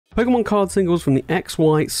Pokemon card singles from the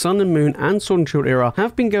XY, Sun and Moon and Sword and Shield era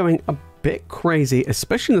have been going a bit crazy,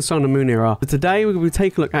 especially in the Sun and Moon era. But today we're going to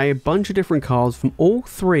take a look at a bunch of different cards from all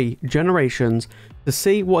three generations to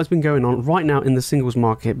see what has been going on right now in the singles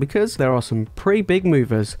market, because there are some pretty big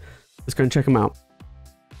movers. Let's go and check them out.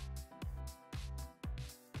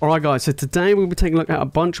 Alright guys, so today we'll be taking a look at a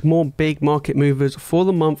bunch more big market movers for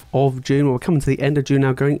the month of June. We're coming to the end of June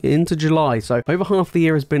now, going into July. So over half the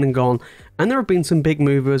year has been and gone, and there have been some big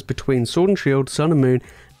movers between Sword and Shield, Sun and Moon,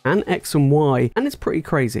 and X and Y, and it's pretty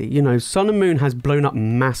crazy. You know, Sun and Moon has blown up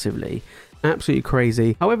massively. Absolutely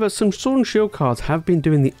crazy. However, some Sword and Shield cards have been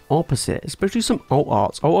doing the opposite, especially some alt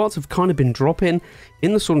arts. Alt arts have kind of been dropping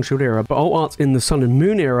in the Sword and Shield era, but alt arts in the Sun and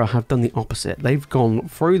Moon era have done the opposite. They've gone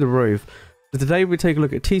through the roof. So today we take a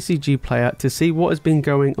look at TCG Player to see what has been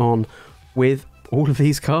going on with all of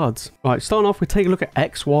these cards. Right, starting off, we take a look at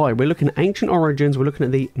XY. We're looking at Ancient Origins. We're looking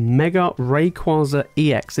at the Mega Rayquaza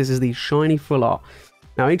EX. This is the shiny full art.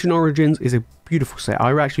 Now, Ancient Origins is a beautiful set.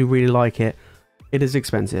 I actually really like it. It is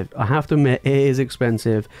expensive. I have to admit, it is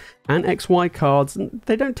expensive. And XY cards,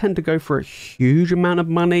 they don't tend to go for a huge amount of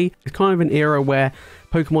money. It's kind of an era where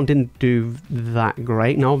Pokemon didn't do that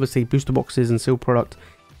great. Now, obviously, booster boxes and sealed product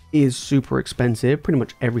is super expensive, pretty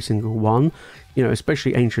much every single one, you know,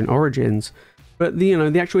 especially Ancient Origins. But the, you know,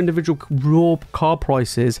 the actual individual raw card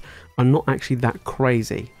prices are not actually that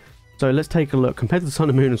crazy. So let's take a look. Compared to the Sun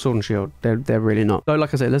and Moon and Sword and Shield, they're really not. So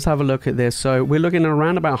like I said, let's have a look at this. So we're looking at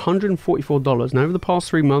around about $144. Now over the past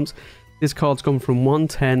 3 months, this card's gone from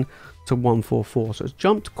 110 to 144. So it's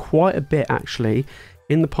jumped quite a bit actually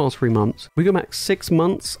in the past 3 months. We go back 6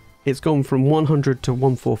 months, it's gone from 100 to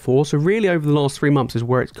 144. So really over the last 3 months is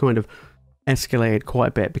where it's kind of escalated quite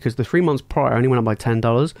a bit, because the 3 months prior only went up by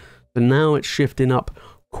 $10. So now it's shifting up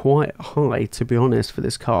quite high, to be honest, for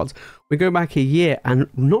this card. We go back a year and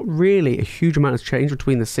not really a huge amount has changed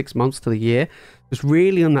between the 6 months to the year. It's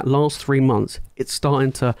really in that last 3 months, it's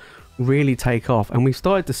starting to really take off. And we've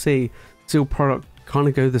started to see sealed product kind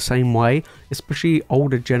of go the same way, especially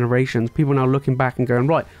older generations. People now looking back and going,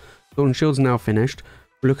 right, Sword and Shield's now finished.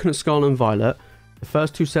 We're looking at Scarlet and Violet. The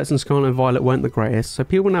first 2 sets in Scarlet and Violet weren't the greatest. So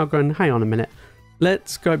people are now going, hang on a minute.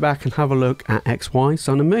 Let's go back and have a look at XY,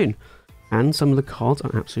 Sun and Moon. And some of the cards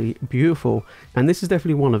are absolutely beautiful. And this is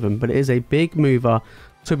definitely one of them. But it is a big mover,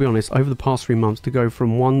 to be honest, over the past 3 months to go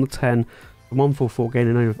from 110 to 144,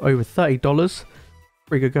 gaining over $30.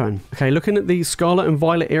 Pretty good going. Okay, looking at the Scarlet and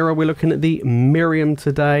Violet era, we're looking at the Miriam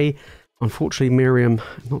today. Unfortunately, Miriam,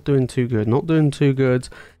 not doing too good. Not doing too good.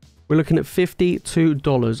 We're looking at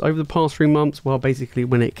 $52 over the past 3 months. Well, basically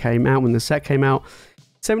when it came out, when the set came out,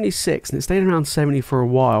 76, and it stayed around 70 for a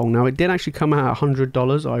while. Now it did actually come out at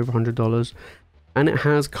 $100, over $100, and it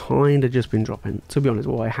has kind of just been dropping, to be honest.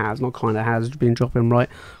 Well, it has, not kind of, has been dropping, right?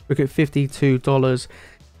 Look at $52.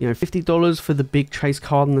 You know, $50 for the big chase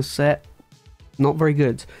card in the set, not very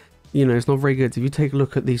good. You know, it's not very good. If you take a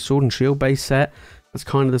look at the Sword and Shield base set, that's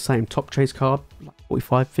kind of the same. Top chase card, like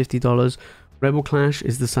 $45, $50. Rebel Clash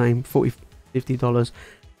is the same, $40, $50.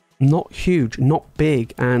 Not huge, not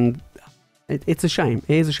big, and it's a shame.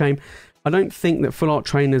 It is a shame. I don't think that full art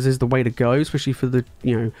trainers is the way to go, especially for the,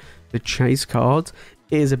 you know, the chase cards.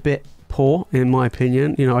 It is a bit poor, in my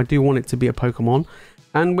opinion. You know, I do want it to be a Pokemon.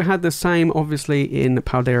 And we had the same, obviously, in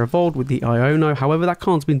Paldea Evolved with the Iono. However, that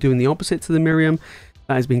card's been doing the opposite to the Miriam.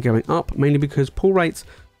 That has been going up, mainly because pull rates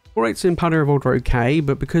in Paldea Evolved are okay,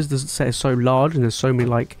 but because the set is so large and there's so many,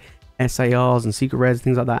 like, SARs and secret rares,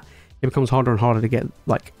 things like that, it becomes harder and harder to get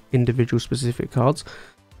like individual specific cards.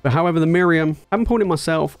 But however, the Miriam, I haven't pulled it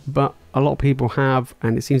myself, but a lot of people have,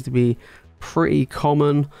 and it seems to be pretty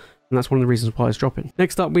common, and that's one of the reasons why it's dropping.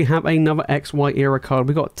 Next up, we have another XY era card.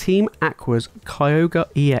 We got Team Aqua's Kyogre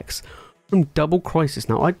EX from Double Crisis.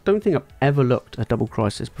 Now, I don't think I've ever looked at Double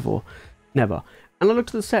Crisis before, never. And I looked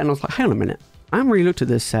at the set and I was like, hang on a minute, I haven't really looked at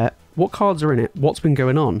this set. What cards are in it? What's been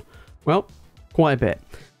going on? Well, quite a bit.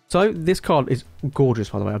 So this card is gorgeous,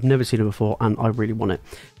 by the way. I've never seen it before, and I really want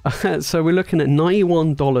it. So we're looking at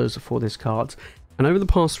 $91 for this card. And over the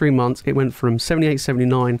past 3 months, it went from $78,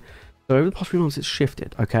 $79. So over the past 3 months, it's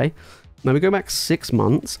shifted, okay? Now we go back 6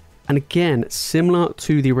 months. And again, similar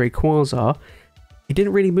to the Rayquaza, it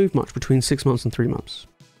didn't really move much between 6 months and 3 months.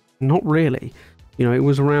 Not really. You know, it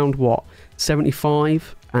was around, what,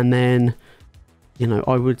 75? And then, you know,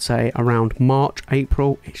 I would say around March,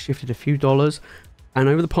 April, it shifted a few dollars. And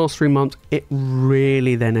over the past 3 months, it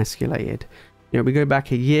really then escalated. You know, we go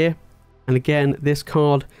back a year, and again, this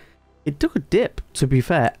card, it took a dip, to be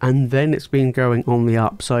fair, and then it's been going on the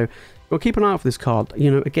up. So, we'll keep an eye out for this card. You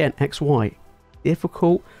know, again, XY,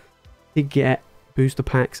 difficult to get booster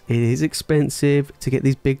packs. It is expensive to get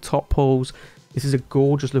these big top pulls. This is a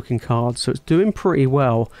gorgeous looking card, so it's doing pretty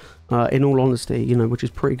well, in all honesty, you know, which is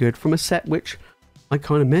pretty good from a set which I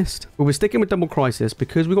kind of missed. But we're sticking with Double Crisis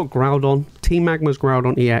because we got Groudon, Team Magma's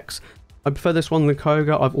Groudon EX. I prefer this one than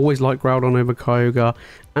Koga. I've always liked Groudon over Koga.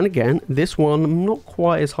 And again, this one, not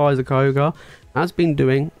quite as high as a Koga, has been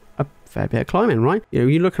doing a fair bit of climbing, right? You know,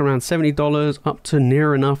 you look around $70 up to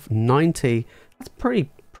near enough 90. That's pretty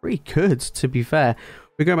good, to be fair.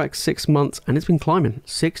 We go back 6 months and it's been climbing.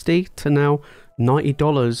 60 to now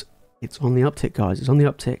 $90. It's on the uptick, guys. It's on the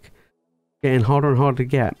uptick. Getting harder and harder to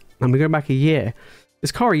get. And we go back a year.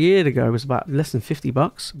 This car a year ago was about less than 50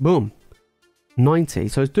 bucks. Boom. 90.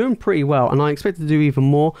 So it's doing pretty well. And I expect to do even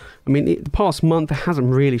more. I mean, the past month, it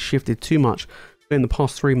hasn't really shifted too much. But in the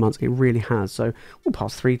past 3 months, it really has. So, well,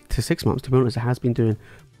 past 3 to 6 months, to be honest, it has been doing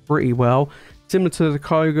pretty well. Similar to the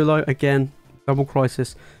Koga, though, again, Double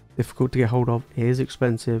Crisis, difficult to get hold of. It is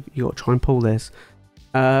expensive. You got to try and pull this.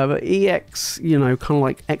 But EX, you know, kind of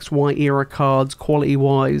like XY era cards,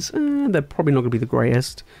 quality-wise, they're probably not going to be the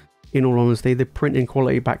greatest. In all honesty, the printing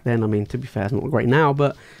quality back then, I mean, to be fair, it's not great now,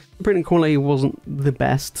 but the printing quality wasn't the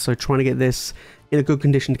best, so trying to get this in a good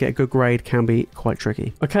condition to get a good grade can be quite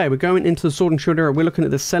tricky. Okay, we're going into the Sword and Shield era. We're looking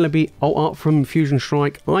at the Celebi Alt Art from Fusion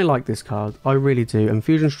Strike. I like this card, I really do, and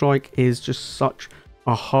Fusion Strike is just such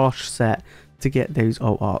a harsh set to get those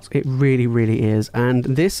alt arts. It really, really is, and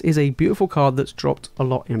this is a beautiful card that's dropped a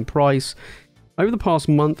lot in price. Over the past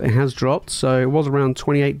month, it has dropped, so it was around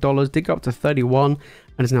 $28, did go up to 31,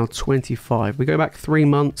 and is now 25. We go back 3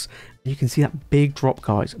 months, and you can see that big drop,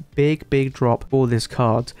 guys. Big drop for this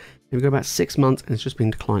card. And we go back 6 months, and it's just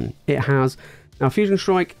been declining. It has. Now, Fusion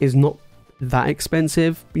Strike is not that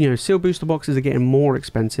expensive. You know, Seal Booster Boxes are getting more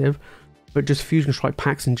expensive, but just Fusion Strike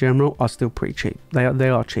packs in general are still pretty cheap. They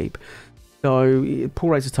are cheap. So pull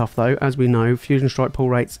rates are tough though, as we know. Fusion Strike pull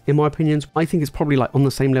rates, in my opinion, I think it's probably like on the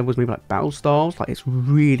same level as maybe like Battle Styles. Like it's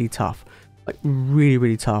really tough, like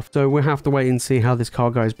really tough. So we'll have to wait and see how this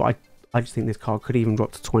card goes. But I just think this card could even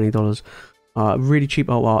drop to $20. Really cheap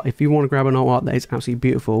alt art. If you want to grab an alt art that is absolutely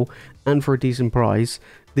beautiful and for a decent price,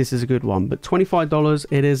 this is a good one. But $25,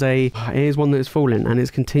 it is one that is falling, and it's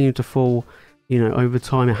continued to fall, you know, over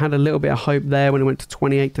time. It had a little bit of hope there when it went to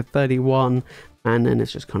 28 to 31. And then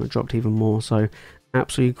it's just kind of dropped even more. So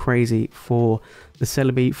absolutely crazy for the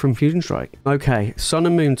Celebi from Fusion Strike. Okay, Sun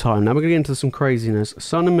and Moon time. Now we're going to get into some craziness.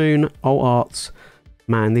 Sun and Moon alt arts.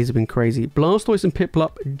 Man, these have been crazy. Blastoise and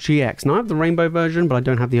Piplup GX. Now I have the rainbow version, but I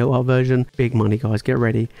don't have the alt art version. Big money, guys. Get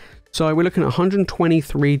ready. So we're looking at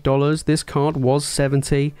 $123. This card was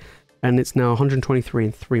 $70, and it's now $123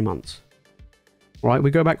 in 3 months. Right, we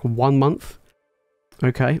go back 1 month.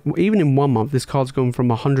 Okay, well, even in 1 month, this card's gone from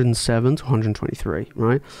 107 to 123,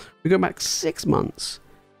 right? We go back 6 months,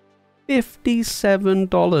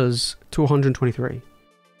 $57 to 123.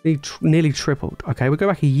 Nearly tripled. Okay, we go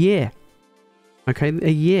back a year. Okay, a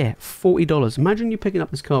year, $40. Imagine you picking up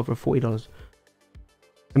this card for $40.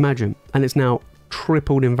 Imagine. And it's now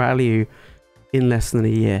tripled in value in less than a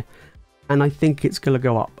year. And I think it's going to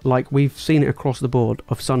go up. Like, we've seen it across the board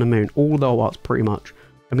of Sun and Moon. All the arts pretty much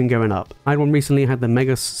have been going up. I had one recently, had the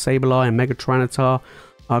Mega Sableye and Mega Tyranitar.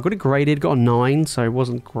 I got it graded, got a 9, so it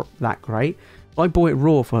wasn't that great. I bought it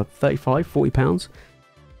raw for 35, 40 pounds.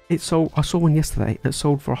 It sold, I saw one yesterday that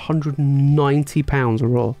sold for 190 pounds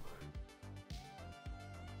raw.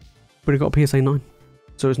 But it got a PSA 9,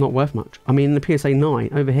 so it's not worth much. I mean, the PSA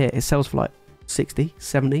 9 over here, it sells for like 60,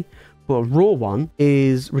 70. But a raw one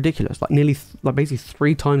is ridiculous, like nearly, like basically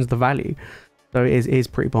 3 times the value. So it is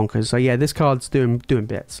pretty bonkers. So yeah, this card's doing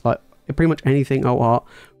bits. Like pretty much anything alt art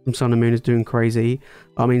from Sun and Moon is doing crazy.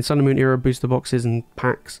 I mean, Sun and Moon era booster boxes and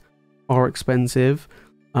packs are expensive.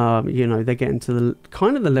 You know, they're getting to the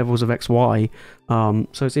kind of the levels of XY.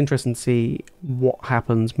 So it's interesting to see what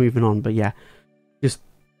happens moving on. But yeah, just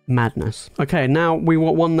madness. Okay, now we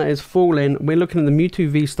want one that is falling. We're looking at the Mewtwo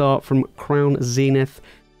V-Star from Crown Zenith.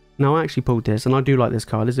 Now I actually pulled this, and I do like this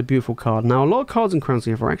card. It's a beautiful card. Now a lot of cards in Crown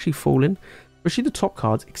Zenith are actually falling, especially the top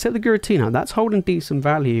cards, except the Giratina. That's holding decent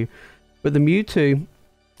value, but the Mewtwo,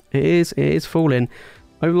 it is falling.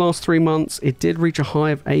 Over the last 3 months, it did reach a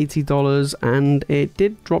high of $80, and it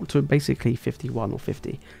did drop to basically 51 or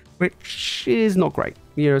 50, which is not great.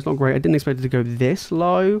 Yeah, it's not great. I didn't expect it to go this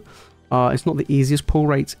low. It's not the easiest pull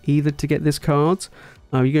rates either to get this card.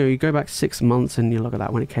 You go back 6 months, and you look at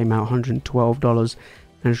that when it came out, $112,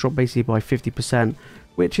 and it's dropped basically by 50%,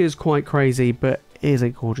 which is quite crazy, but it is a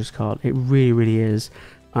gorgeous card. It really, really is.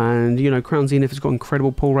 And, you know, Crown Zenith has got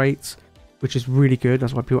incredible pull rates, which is really good.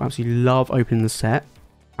 That's why people absolutely love opening the set.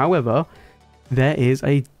 However, there is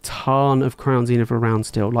a ton of Crown Zenith around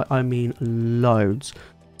still. Like, I mean, loads.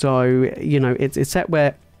 So, you know, it's a set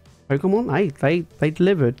where Pokemon, hey, they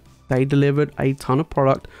delivered. They delivered a ton of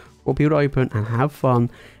product for people to open and have fun.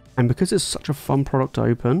 And because it's such a fun product to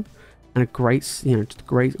open and a great, you know, just a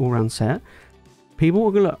great all-round set, people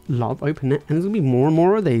are gonna love opening it, and there's gonna be more and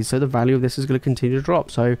more of these. So the value of this is gonna continue to drop.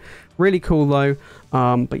 So really cool though.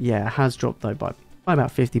 But yeah, it has dropped though by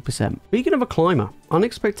about 50%. Speaking of a climber,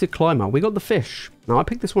 unexpected climber, we got the fish. Now I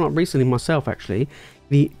picked this one up recently myself actually.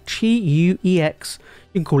 The Chi-U-E-X,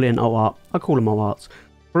 you can call it an O-Art. I call them O-Arts.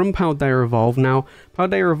 From Paldea Evolved. Now,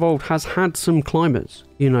 Paldea Evolved has had some climbers.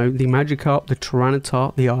 You know, the Magikarp, the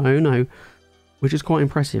Tyranitar, the Iono, which is quite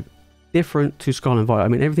impressive. Different to Scarlet and Violet. I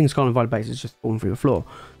mean, everything Scarlet and Violet base is just falling through the floor.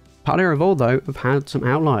 Paldea Evolved, though, have had some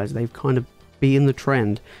outliers. They've kind of been the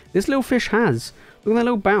trend. This little fish has. Look at that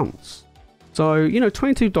little bounce. So, you know,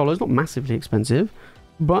 $22, not massively expensive,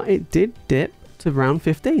 but it did dip to around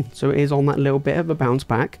 15. So it is on that little bit of a bounce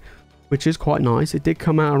back, which is quite nice. It did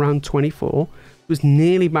come out around 24. Was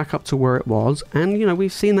nearly back up to where it was, and you know,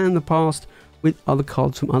 we've seen that in the past with other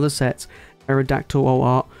cards from other sets. Aerodactyl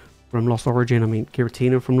O-Art from Lost Origin, I mean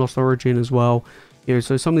Giratina from Lost Origin as well, you know,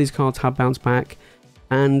 so some of these cards have bounced back.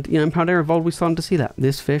 And you know, in Paldea Evolved we're starting to see that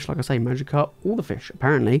this fish, like I say, Magikarp, all the fish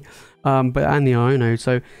apparently, and the Iono.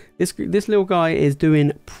 So this little guy is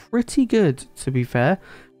doing pretty good, to be fair.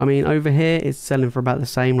 I mean, over here it's selling for about the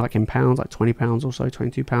same, like in pounds, like £20 or so,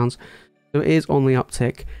 £22. So it is on the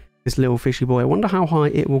uptick, this little fishy boy. I wonder how high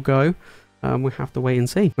it will go. We'll have to wait and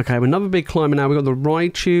see. Okay, another big climber now. We've got the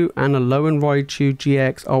Raichu and a Alolan Raichu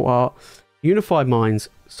GX O-Art. Unified Minds,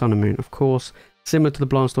 Sun and Moon, of course. Similar to the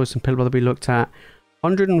Blastoise and Pilbara that we looked at.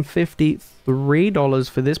 $153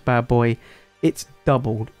 for this bad boy. It's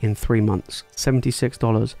doubled in 3 months. $76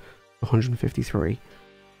 to $153.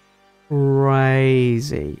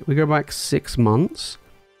 Crazy. We go back 6 months.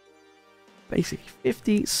 Basically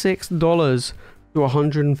 $56 to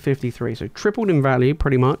 153, so tripled in value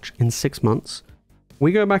pretty much in 6 months.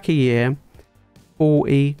 We go back a year,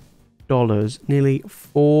 $40, nearly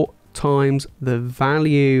 4 times the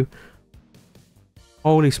value.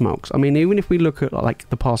 Holy smokes. I mean, even if we look at like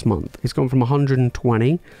the past month, it's gone from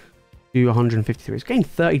 120 to 153. It's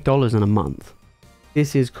gained $30 in a month.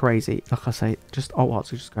 This is crazy. Like I say, just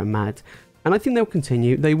O-Arts are just going mad. And I think they'll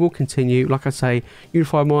continue. They will continue. Like I say,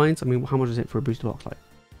 Unified Minds, I mean, how much is it for a booster box? Like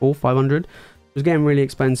 $400-500? It was getting really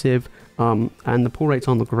expensive, and the pull rates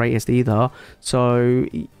aren't the greatest either. So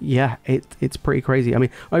yeah, it's pretty crazy. I mean,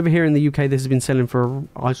 over here in the UK, this has been selling for,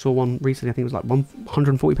 I saw one recently, I think it was like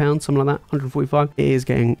 £140, something like that, 145. It is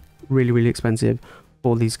getting really, really expensive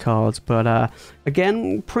for these cards. But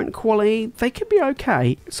again, print quality, they could be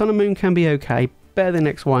okay. Sun and Moon can be okay, better than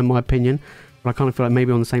XY in my opinion. But I kind of feel like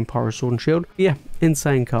maybe on the same par as Sword and Shield. Yeah,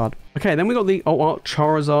 insane card. Okay, then we got the O-Art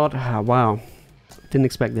Charizard. Wow. Didn't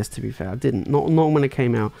expect this, to be fair. I didn't. Not when it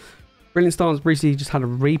came out. Brilliant Stars recently just had a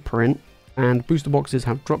reprint, and booster boxes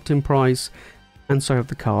have dropped in price, and so have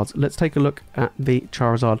the cards. Let's take a look at the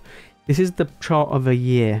Charizard. This is the chart of a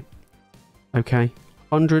year. Okay,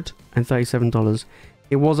 $137.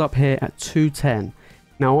 It was up here at $210.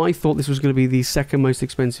 Now I thought this was going to be the second most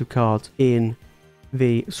expensive card in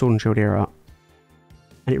the Sword and Shield era,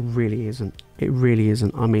 and it really isn't. It really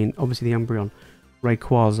isn't. I mean, obviously the Umbreon,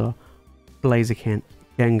 Rayquaza, Blaziken,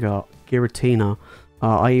 Gengar, Giratina.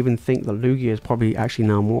 I even think the Lugia is probably actually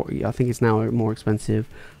now more, I think it's now more expensive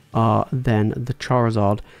than the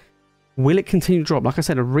Charizard. Will it continue to drop? Like I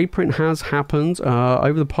said, a reprint has happened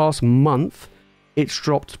over the past month. It's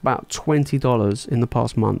dropped about $20 in the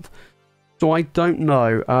past month. So I don't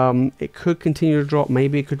know. It could continue to drop.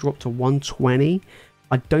 Maybe it could drop to 120.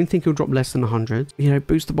 I don't think it'll drop less than 100. You know,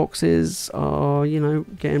 booster boxes are, you know,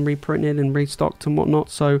 getting reprinted and restocked and whatnot.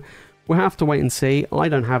 So we'll have to wait and see. I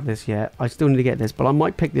don't have this yet. I still need to get this, but I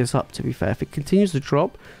might pick this up, to be fair. If it continues to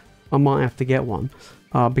drop, I might have to get one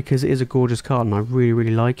because it is a gorgeous card and I really,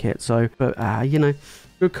 really like it. So, but, you know,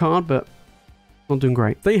 good card, but not doing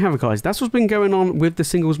great. There you have it, guys. That's what's been going on with the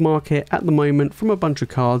singles market at the moment from a bunch of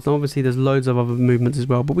cards. And obviously, there's loads of other movements as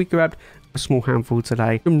well, but we grabbed a small handful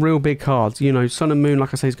today. Some real big cards. You know, Sun and Moon,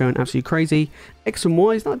 like I say, is going absolutely crazy. X and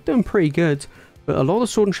Y is not doing pretty good. But a lot of the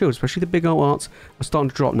Sword and Shield, especially the big O-Arts, are starting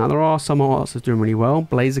to drop. Now, there are some O-Arts that are doing really well.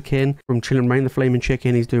 Blaziken from Chill and Rain, the Flaming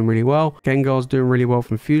Chicken, he's doing really well. Gengar's doing really well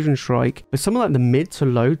from Fusion Strike. But some of like the mid to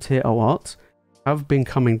low tier O-Arts have been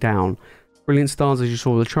coming down. Brilliant Stars, as you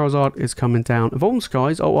saw, the Charizard is coming down. Evolved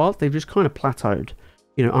Skies, O-Art, they've just kind of plateaued.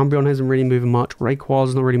 You know, Umbreon hasn't really moving much.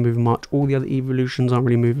 Rayquaza's not really moving much. All the other evolutions aren't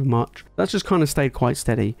really moving much. That's just kind of stayed quite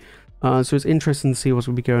steady. So it's interesting to see what's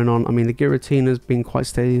going to be going on. I mean, the Giratina's been quite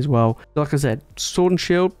steady as well. Like I said, Sword and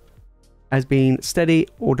Shield has been steady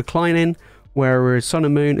or declining, whereas Sun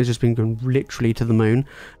and Moon has just been going literally to the moon.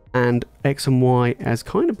 and X and Y has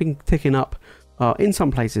kind of been ticking up in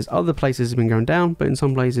some places. Other places have been going down, but in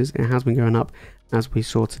some places it has been going up, as we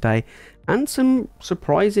saw today. And some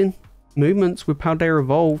surprising movements with Paldea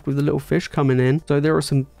Evolved, with the little fish coming in. So there are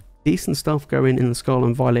some decent stuff going in the Scarlet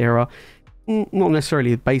and Violet era. Not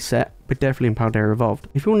necessarily the base set, but definitely in Paldea Evolved.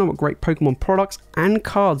 If you want to know what great Pokemon products and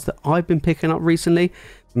cards that I've been picking up recently,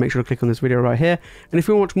 make sure to click on this video right here. And if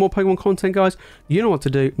you want to watch more Pokemon content, guys, you know what to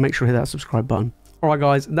do. Make sure to hit that subscribe button. Alright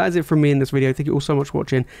guys, that is it from me in this video. Thank you all so much for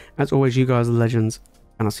watching. As always, you guys are legends,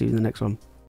 and I'll see you in the next one.